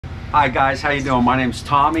Hi guys, how you doing? My name's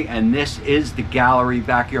Tommy and this is the Gallery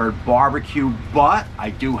Backyard Barbecue, but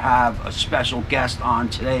I do have a special guest on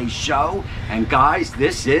today's show. And guys,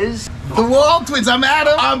 this is the Waltwins. I'm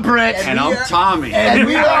Adam. I'm Brett. And I'm Tommy. And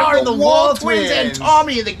we are the Waltwins and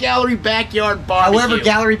Tommy in the Gallery Backyard Barbecue. However,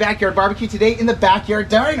 Gallery Backyard Barbecue today in the Backyard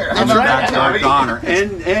Diner. In the Backyard Diner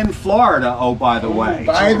in Florida, oh by the way.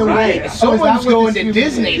 By the way, someone's going to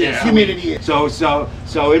Disney this humidity is.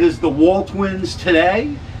 So it is the Waltwins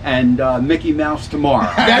today and Mickey Mouse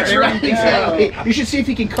tomorrow. That's right, exactly. You should see if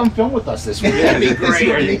he can come film with us this week. That'd be great.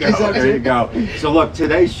 There you go. So look,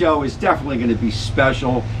 today's show is definitely going to be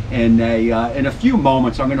special. In a few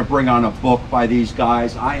moments, I'm going to bring on a book by these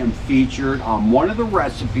guys. I am featured on one of the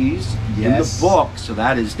recipes in the book, so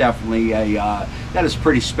that is definitely that is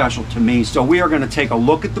pretty special to me. So we are going to take a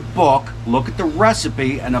look at the book, look at the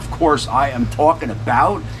recipe, and of course, I am talking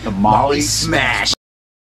about the Molly Smash.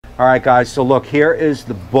 All right, guys, so look, here is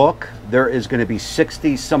the book. There is going to be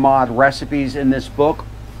 60 some odd recipes in this book,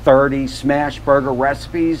 30 smash burger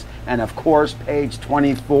recipes, and of course, page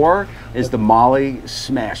 24 is the Molly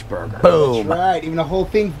Smash Burger. Boom. That's right, even a whole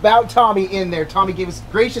thing about Tommy in there. Tommy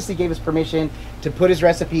graciously gave us permission to put his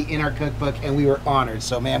recipe in our cookbook, and we were honored.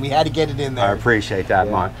 So, man, we had to get it in there. I appreciate that,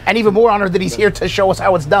 man. And even more honored that he's here to show us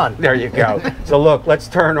how it's done. There you go. So look, let's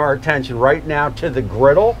turn our attention right now to the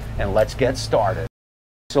griddle, and let's get started.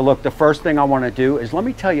 So look, the first thing I want to do is let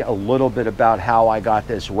me tell you a little bit about how I got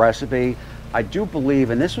this recipe. I do believe,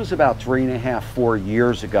 and this was about 3.5, 4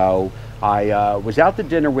 years ago, I was out to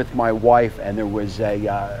dinner with my wife, and there was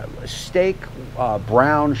a steak,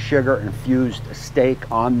 brown sugar infused steak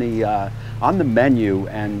on the menu,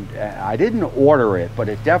 and I didn't order it, but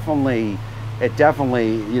it definitely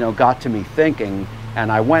got to me thinking.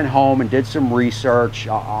 And I went home and did some research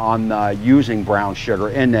on using brown sugar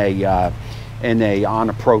on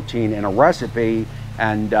a protein in a recipe,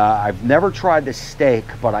 and I've never tried the steak,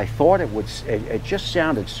 but I thought it just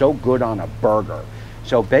sounded so good on a burger.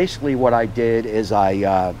 So basically what I did is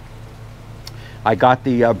I got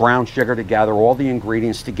the brown sugar together, all the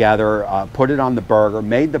ingredients together, put it on the burger,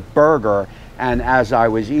 made the burger, and as I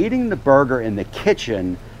was eating the burger in the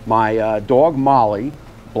kitchen, my dog Molly,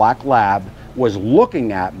 Black Lab, was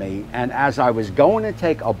looking at me, and as I was going to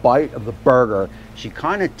take a bite of the burger, she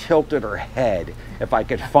kind of tilted her head. If I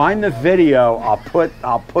could find the video,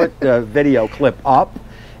 I'll put the video clip up.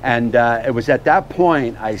 And it was at that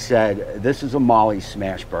point I said, this is a Molly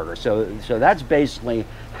Smash Burger. So that's basically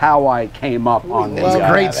how I came up on this. It's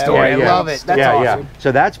a great story. I love it. That's awesome.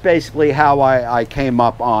 So that's basically how I came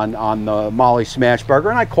up on the Molly Smash Burger,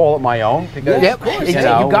 and I call it my own because of course. You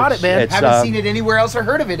got it, man. Haven't seen it anywhere else or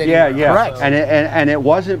heard of it anywhere. Yeah. Correct. And it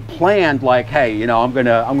wasn't planned like, hey, I'm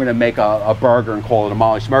gonna make a burger and call it a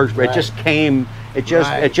Molly Smash Burger. It just came. It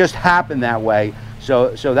just happened that way.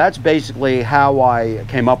 So that's basically how I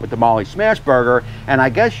came up with the Molly Smash Burger, and I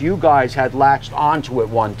guess you guys had latched onto it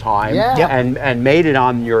one time and made it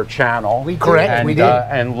on your channel. We did.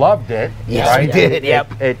 And loved it. Yes, right? we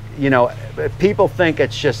did. People think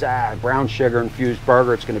it's just brown sugar infused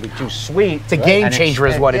burger. It's going to be too sweet. It's a game changer,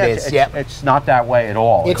 is what it is. It's not that way at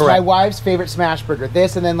all. It's my wife's favorite smash burger.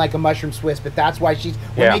 This and then like a mushroom Swiss, but that's why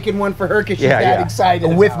we're making one for her because she's that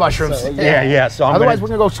excited with mushrooms. So otherwise,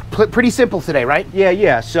 we're going to go pretty simple today, right?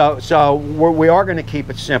 Yeah. So we are going to keep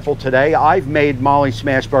it simple today. I've made Molly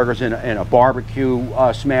Smash Burgers in a barbecue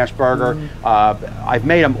smash burger. I've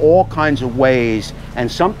made them all kinds of ways, and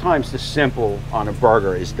sometimes the simple on a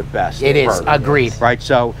burger is the best. It is, agreed. Right,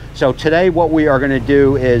 so today what we are going to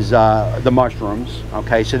do is the mushrooms.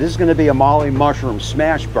 Okay, so this is going to be a Molly mushroom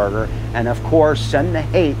smash burger, and of course send the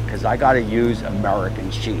hate because I got to use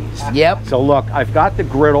American cheese. Yep. So look, I've got the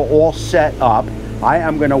griddle all set up. I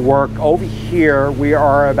am going to work over here. We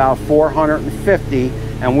are about 450,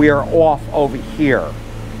 and we are off over here.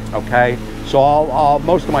 Okay, so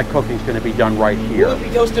most of my cooking is going to be done right here. Will it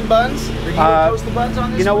be toasted buns? Are you going to toast the buns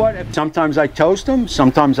on this? You know what? Sometimes I toast them,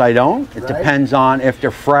 sometimes I don't. It depends on if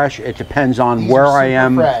they're fresh. It depends on where I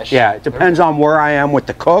am. Fresh. Yeah, it depends on where I am with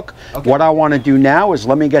the cook. Okay. What I want to do now is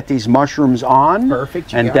let me get these mushrooms on.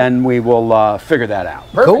 Perfect. And then we will figure that out.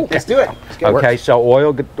 Perfect. Cool. Let's do it. Okay, so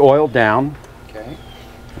oil down. Okay.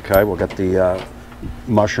 Okay, we'll get the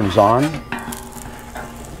mushrooms on.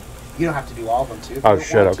 You don't have to do all of them, too. Oh,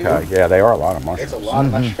 shit, okay. Yeah, they are a lot of mushrooms. It's a lot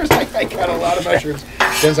of mushrooms. I got a lot of mushrooms.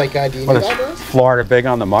 Jen's like, do you need all those? Florida big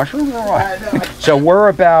on the mushrooms or what? So we're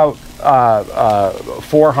about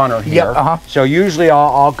 400 here. So usually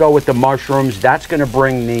I'll go with the mushrooms. That's going to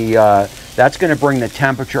bring the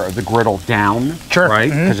temperature of the griddle down. Sure. Right?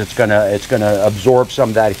 Because it's gonna absorb some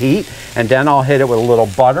of that heat. And then I'll hit it with a little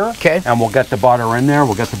butter. Okay. And we'll get the butter in there.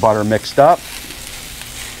 We'll get the butter mixed up.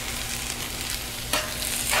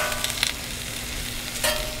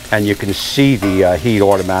 And you can see the heat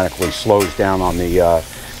automatically slows down on the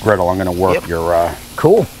griddle. I'm going to work your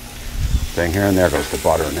cool thing here, and there goes the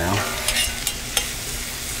butter now.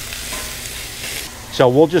 So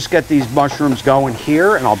we'll just get these mushrooms going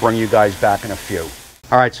here, and I'll bring you guys back in a few.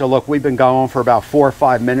 All right, so look, we've been going for about 4 or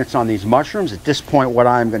 5 minutes on these mushrooms. At this point, what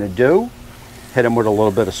I'm going to do, hit them with a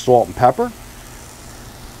little bit of salt and pepper.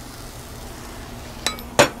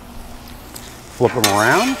 Flip them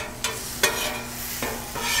around.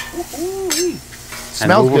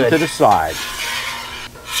 Smells and move good. them to the side.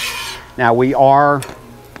 Now we are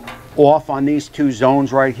off on these 2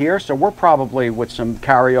 zones right here, so we're probably, with some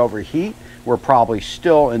carryover heat, we're probably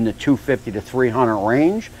still in the 250 to 300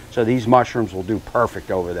 range. So these mushrooms will do perfect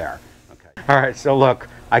over there. Okay. All right, so look,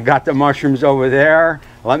 I got the mushrooms over there.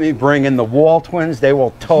 Let me bring in the Waltwins. They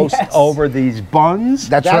will toast over these buns.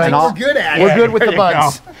 That's right. We're good at it. We're good with the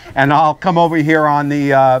buns. Go. And I'll come over here on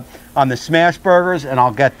the smash burgers, and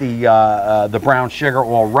I'll get the brown sugar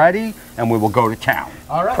all ready, and we will go to town.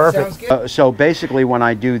 All right, perfect. sounds good. So basically, when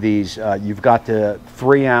I do these, you've got the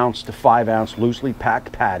 3 ounce to 5 ounce loosely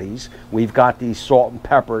packed patties. We've got these salt and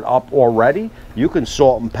peppered up already. You can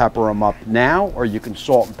salt and pepper them up now, or you can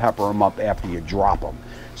salt and pepper them up after you drop them.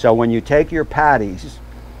 So when you take your patties,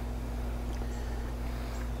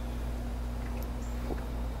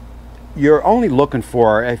 you're only looking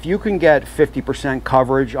for, if you can get 50%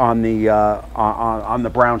 coverage on the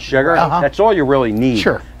brown sugar, that's all you really need.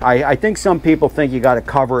 Sure. I think some people think you got to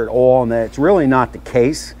cover it all, and that's really not the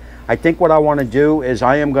case. I think what I want to do is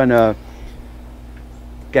I am going to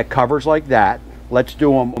get coverage like that. Let's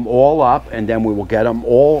do them all up, and then we will get them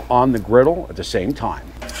all on the griddle at the same time.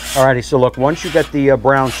 Alrighty, so look, once you get the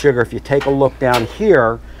brown sugar, if you take a look down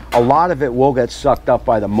here, a lot of it will get sucked up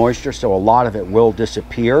by the moisture, so a lot of it will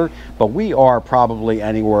disappear, but we are probably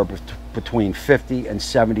anywhere between 50 and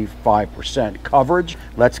 75% coverage.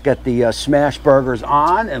 Let's get the smash burgers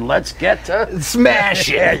on, and let's get to smash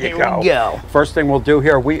it. There you Here go. we go. First thing we'll do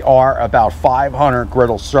here, we are about 500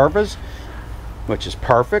 griddle surface, which is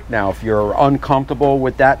perfect. Now, if you're uncomfortable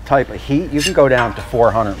with that type of heat, you can go down to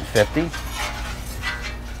 450.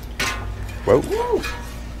 Whoa. Woo.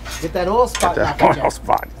 Get that oil spot. Get that oil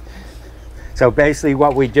spot. So basically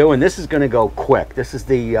what we do, and this is going to go quick. This is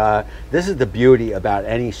the beauty about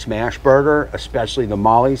any smash burger, especially the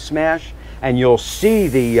Molly smash. And you'll see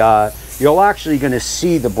you're actually going to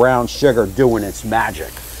see the brown sugar doing its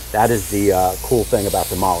magic. That is the cool thing about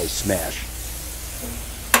the Molly smash.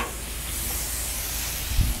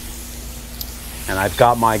 And I've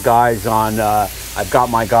got my guys on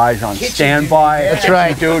standby. That's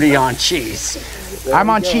right. Duty on cheese. I'm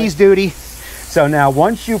on cheese duty. So now,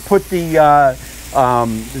 once you put the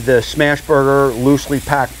smash burger loosely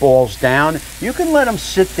packed balls down, you can let them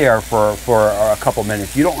sit there for a couple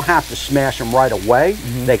minutes. You don't have to smash them right away.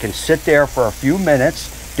 They can sit there for a few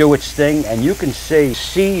minutes, do its thing, and you can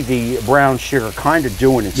see the brown sugar kind of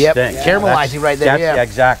doing its thing. Caramelizing right there. Yeah,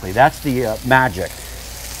 exactly. That's the magic.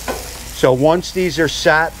 So once these are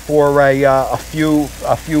sat for a few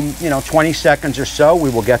 20 seconds or so, we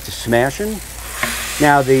will get to smashing.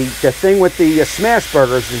 Now the thing with the smash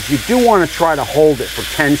burgers is you do want to try to hold it for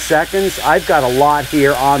 10 seconds. I've got a lot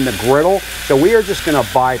here on the griddle, so we are just going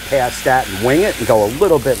to bypass that and wing it and go a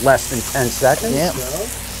little bit less than 10 seconds. Yep.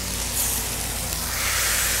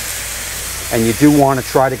 And you do want to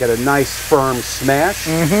try to get a nice firm smash.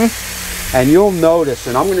 And you'll notice,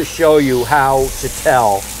 and I'm going to show you how to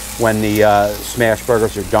tell when the smash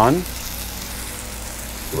burgers are done.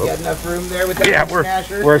 You got enough room there with that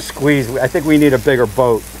smasher? We're squeezed. I think we need a bigger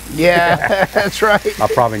boat. Yeah, that's right. I'll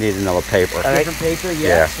probably need another paper. Different paper,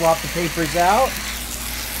 yeah. Swap the papers out.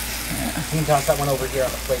 You can toss that one over here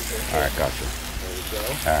on the plate here. All right, gotcha. There we go.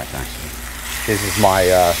 All right, thanks. This is my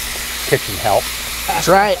kitchen help. That's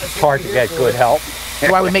right. It's hard to get good help.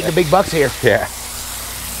 That's why we make the big bucks here. Yeah.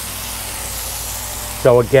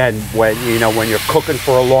 So again, when you're cooking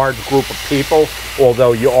for a large group of people,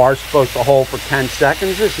 although you are supposed to hold for 10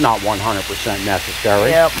 seconds, it's not 100% necessary.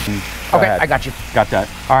 Yep. Okay, ahead. I got you. Got that.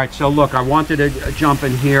 All right, so look, I wanted to jump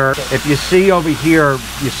in here. If you see over here,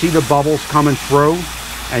 you see the bubbles coming through,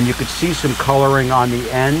 and you could see some coloring on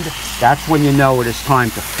the end. That's when you know it is time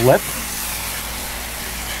to flip.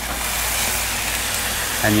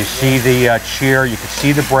 And you see the cheer, you can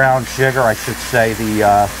see the brown sugar, I should say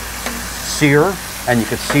the sear. And you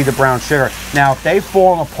can see the brown sugar. Now, if they've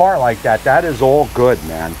fallen apart like that, that is all good,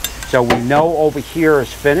 man. So we know over here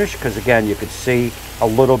is finished, because again, you could see a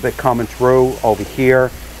little bit coming through over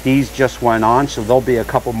here. These just went on, so there'll be a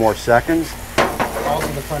couple more seconds. Also,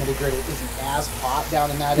 the front of the griddle isn't as hot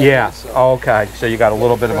down in that area. Yeah, so. Okay. So you got a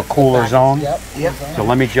little bit of a cooler zone. Yep. So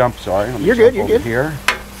let me jump, sorry. Let me You're jump good, you're over good. Here.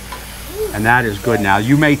 And that is good. Now,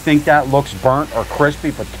 you may think that looks burnt or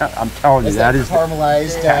crispy, but I'm telling you, that is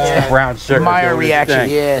caramelized. that's the brown sugar. Meyer doing its reaction, thing.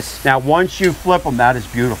 yes. Now, once you flip them, that is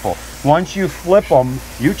beautiful. Once you flip them,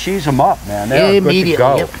 you cheese them up, man. They're good to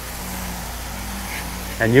go. Yep.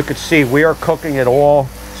 And you can see we are cooking it all.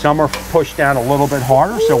 Some are pushed down a little bit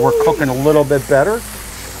harder, so we're cooking a little bit better.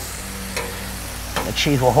 The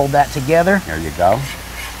cheese will hold that together. There you go.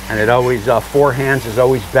 And it always, 4 hands is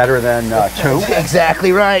always better than 2.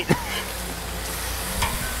 Exactly right.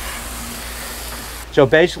 So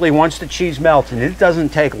basically, once the cheese melts, and it doesn't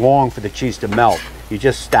take long for the cheese to melt, you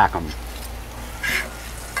just stack them.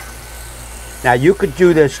 Now, you could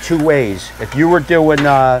do this 2 ways. If you were doing,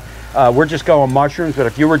 we're just going mushrooms, but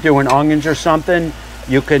if you were doing onions or something,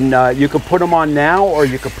 you could put them on now, or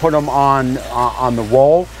you could put them on the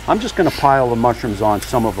roll. I'm just going to pile the mushrooms on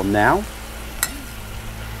some of them now.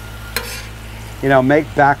 You know, make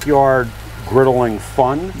backyard griddling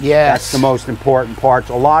fun. Yes. That's the most important part.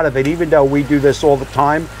 A lot of it, even though we do this all the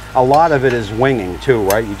time, a lot of it is winging too,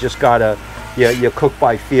 right? You just gotta, you cook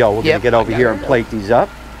by feel. We're gonna get over here and plate these up.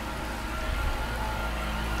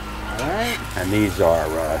 All right. And these are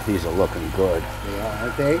looking good. They are,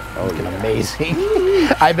 aren't they? Oh, Looking amazing.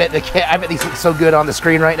 I bet these look so good on the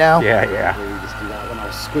screen right now. Yeah, yeah. So you just do that one. I'll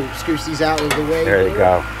scooch these out of the way. There you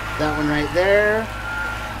go. That one right there.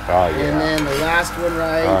 Oh yeah. And then the last one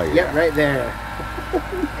right. Oh, yeah. Yep, right there.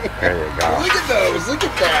 There you go. Look at those. Look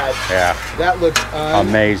at that. Yeah. That looks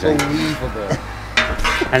Amazing. unbelievable.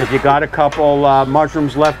 And if you got a couple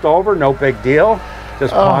mushrooms left over, no big deal.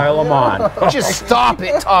 Just pile them on. Just stop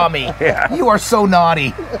it, Tommy. Yeah. You are so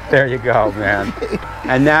naughty. There you go, man.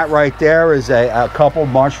 And that right there is a couple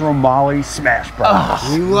mushroom molly smash burgers.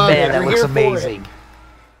 We love Man, it. that We're looks here for it. amazing.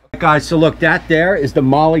 Guys, so look, that there is the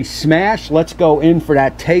molly smash. Let's go in for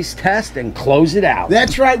that taste test and close it out.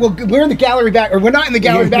 That's right. Well, we're in the gallery back, or we're not in the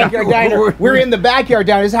gallery backyard diner. We're in the backyard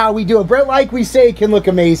diner. This is how we do it. Brett, like we say, it can look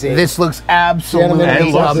amazing. This looks absolutely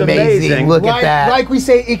It looks amazing. Look at like, that. Like we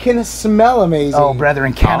say, it can smell amazing. Oh,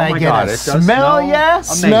 brethren, can Oh I my get God, a it does smell? smell Yes.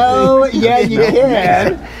 amazing. Smell, yeah, you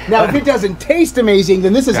can. Now, if it doesn't taste amazing,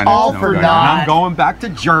 then this is Then all it's no for good. And naught. I'm going back to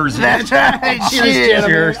Jersey. That's right. Cheers, Cheers. gentlemen.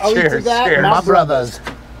 Cheers, I'll eat to cheers, that. cheers. My brothers.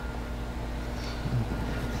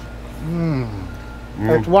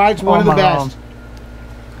 That's why it's one of the best.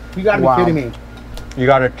 You gotta be kidding me. You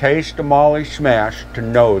got to taste the molly smash to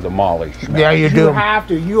know the molly smash. There you You do. have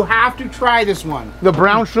to. You have to try this one. The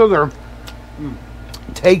brown sugar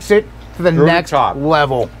takes it to the Through the next top.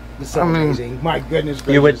 level. It's so amazing. My goodness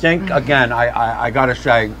gracious. You would think, again, I got to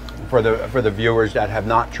say, for the viewers that have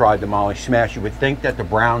not tried the molly smash, you would think that the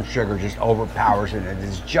brown sugar just overpowers it. It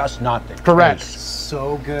is just not the Correct. case.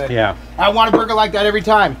 So good. Yeah. I want a burger like that every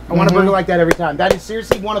time. I want a burger like that every time. That is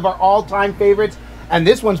seriously one of our all-time favorites. And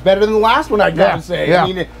this one's better than the last one, I gotta say. yeah.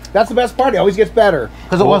 I mean, that's the best part. It always gets better.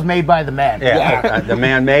 Because it was made by the man. Yeah, the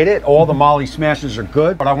man made it. All the molly smashes are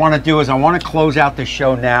good. What I want to do is I want to close out this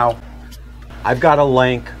show now. I've got a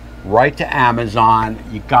link right to Amazon.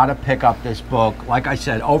 You got to pick up this book. Like I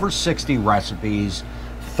said, over 60 recipes,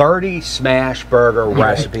 30 smash burger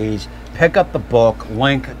recipes. Pick up the book,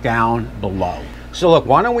 link down below. So look,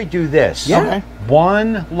 why don't we do this? Yeah. Okay.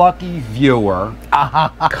 One lucky viewer,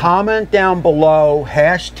 comment down below,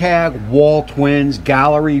 #WaltWins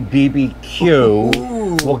Gallery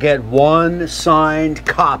BBQ will get one signed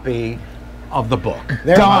copy of the book.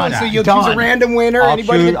 There you Done. go. So you'll Done. choose a random winner.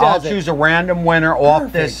 Anybody that I'll does choose a random winner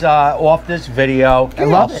off this video. I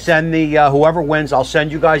love I'll it. send the whoever wins. I'll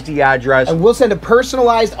send you guys the address. And we'll send a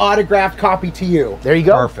personalized autographed copy to you. There you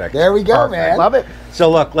go. Perfect. There we go, Perfect. man. Love it. So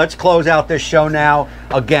look, let's close out this show now.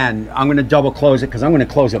 Again, I'm going to double close it because I'm going to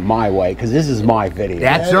close it my way because this is my video.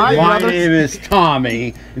 That's right, My brother. name is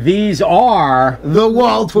Tommy. These are The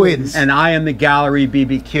Waltwins. and I am the Gallery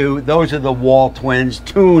BBQ. Those are the Waltwins.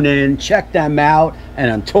 Tune in, check them out, and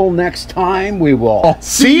until next time, we will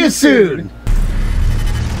See you soon.